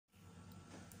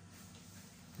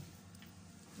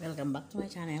Welcome back to my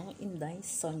channel, Inday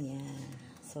Sonia.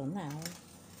 So now,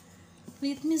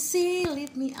 let me see,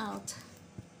 let me out.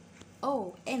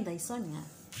 Oh, Inday Sonia.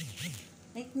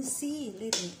 Let me see,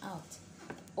 let me out.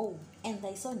 Oh,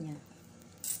 Inday Sonia.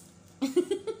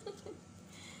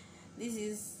 This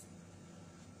is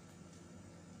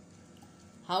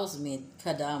housemate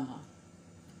kadama.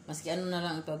 Maski ano na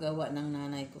lang ipagawa ng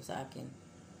nanay ko sa akin.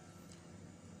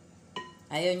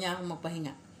 Ayaw niya akong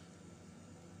magpahinga.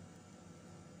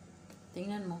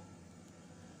 Tingnan mo.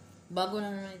 Bago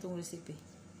na naman itong recipe.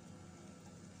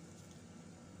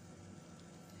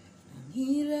 Ang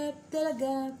hirap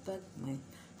talaga pag may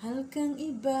mahal kang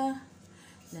iba.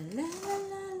 La la la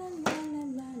la la la la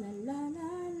la la la la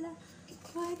la.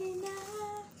 Pwede na.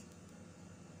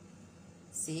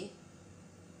 See?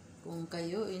 Kung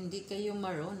kayo, hindi kayo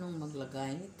marunong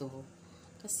maglagay nito.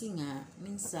 Kasi nga,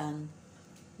 minsan,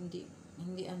 hindi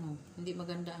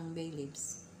maganda ang bay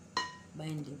leaves.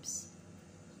 Vine leaves.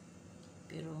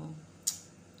 Pero,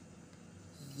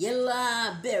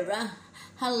 yella bera,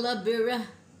 hala bera,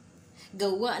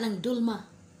 gawa ng dolma.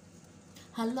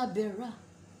 Hala bera,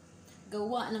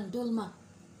 gawa ng dolma.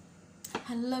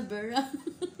 Hala bera.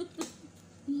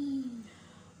 14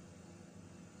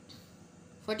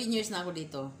 years na ako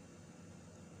dito.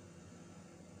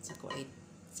 Sa Kuwait.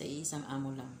 Sa isang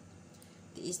amo lang.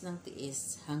 Tiis ng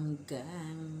tiis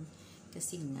hanggang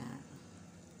kasi nga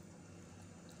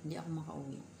hindi ako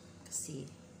makauwi. Kasi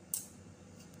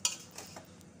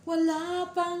wala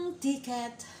pang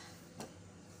ticket.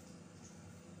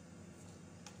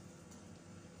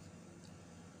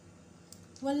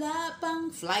 Wala pang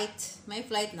flight. May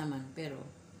flight naman, pero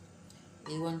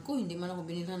iwan ko, hindi man ako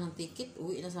binila ng ticket.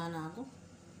 Uwi na sana ako.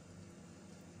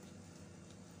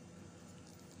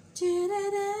 La la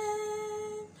la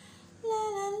la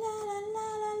la la la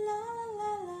la la la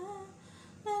la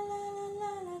la la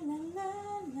la la la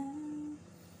la.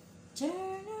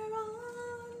 Turn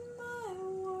around my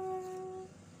world.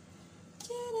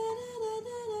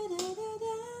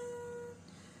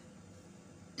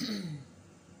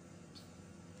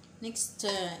 Next,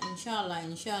 inshallah,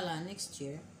 next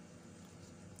year,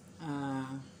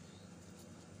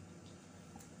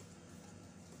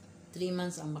 3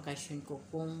 months ang bakasyon ko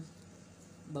kung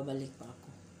babalik pa ako.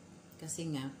 Kasi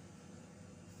nga,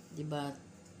 di ba,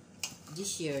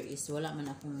 this year is wala man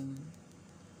akong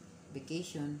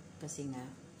vacation kasi nga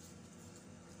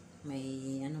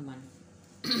may ano man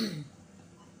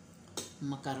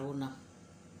makarona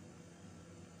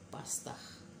pasta.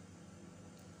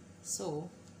 So,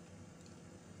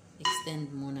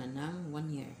 extend muna ng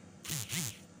 1 year.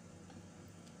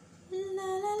 La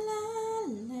la la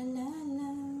la la la.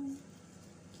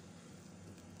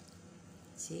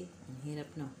 See? Ang hirap,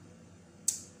 no?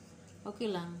 Okay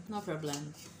lang. No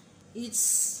problem.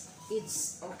 It's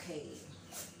okay.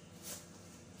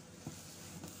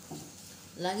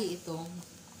 Lagi itong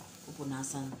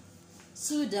pupunasan.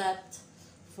 So that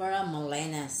para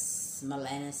malinis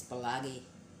palagi.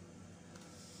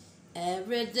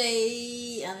 Every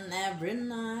day and every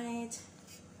night.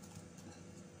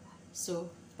 So,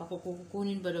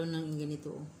 pakukunin ba daw ng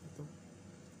ganito? Ito.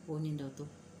 Kunin daw to.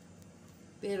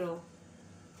 Pero,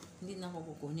 hindi na ako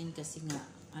kukunin kasi nga,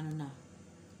 ano na,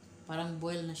 parang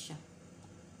boil na siya.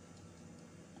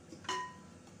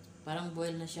 Parang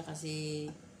boil na siya kasi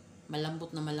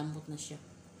malambot na siya.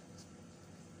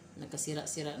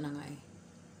 Nagkasira-sira na nga eh.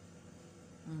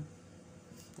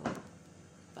 Ito.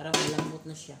 Parang malambot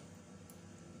na siya.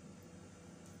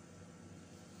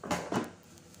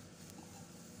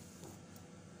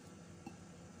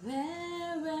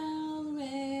 Well,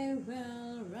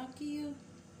 rock you.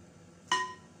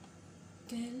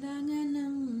 Kailangan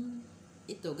ng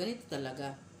ito, ganito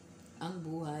talaga ang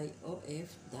buhay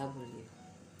OFW.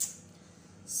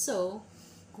 So,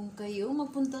 kung kayo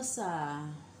magpunta sa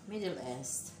Middle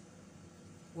East,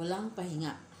 walang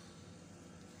pahinga.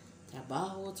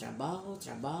 Trabaho.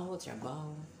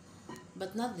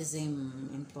 But not the same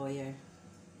employer.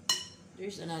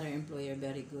 There's another employer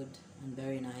very good and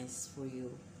very nice for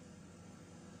you.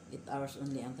 8 hours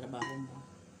only ang trabaho mo.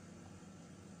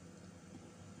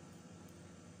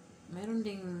 Mayroon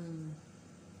ding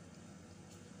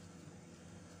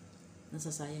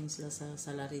nasasayang sila sa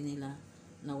salary nila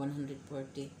na 140.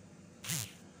 14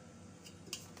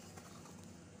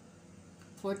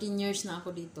 years na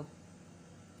ako dito.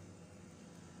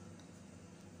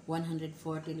 140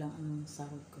 lang ang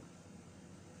sahod ko.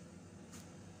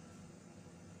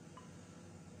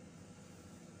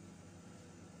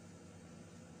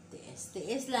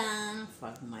 Tiis lang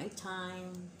for my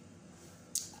time.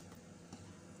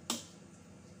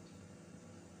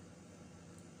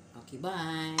 Okay,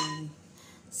 bye.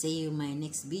 See you my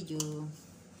next video.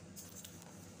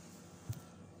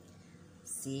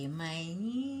 See my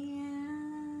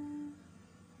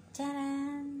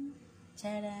charan,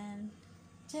 charan,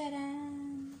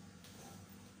 charan.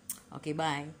 Okay,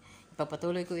 bye.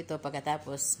 Ipapatuloy ko ito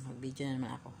pagkatapos mag-video na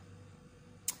naman ako.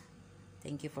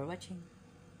 Thank you for watching.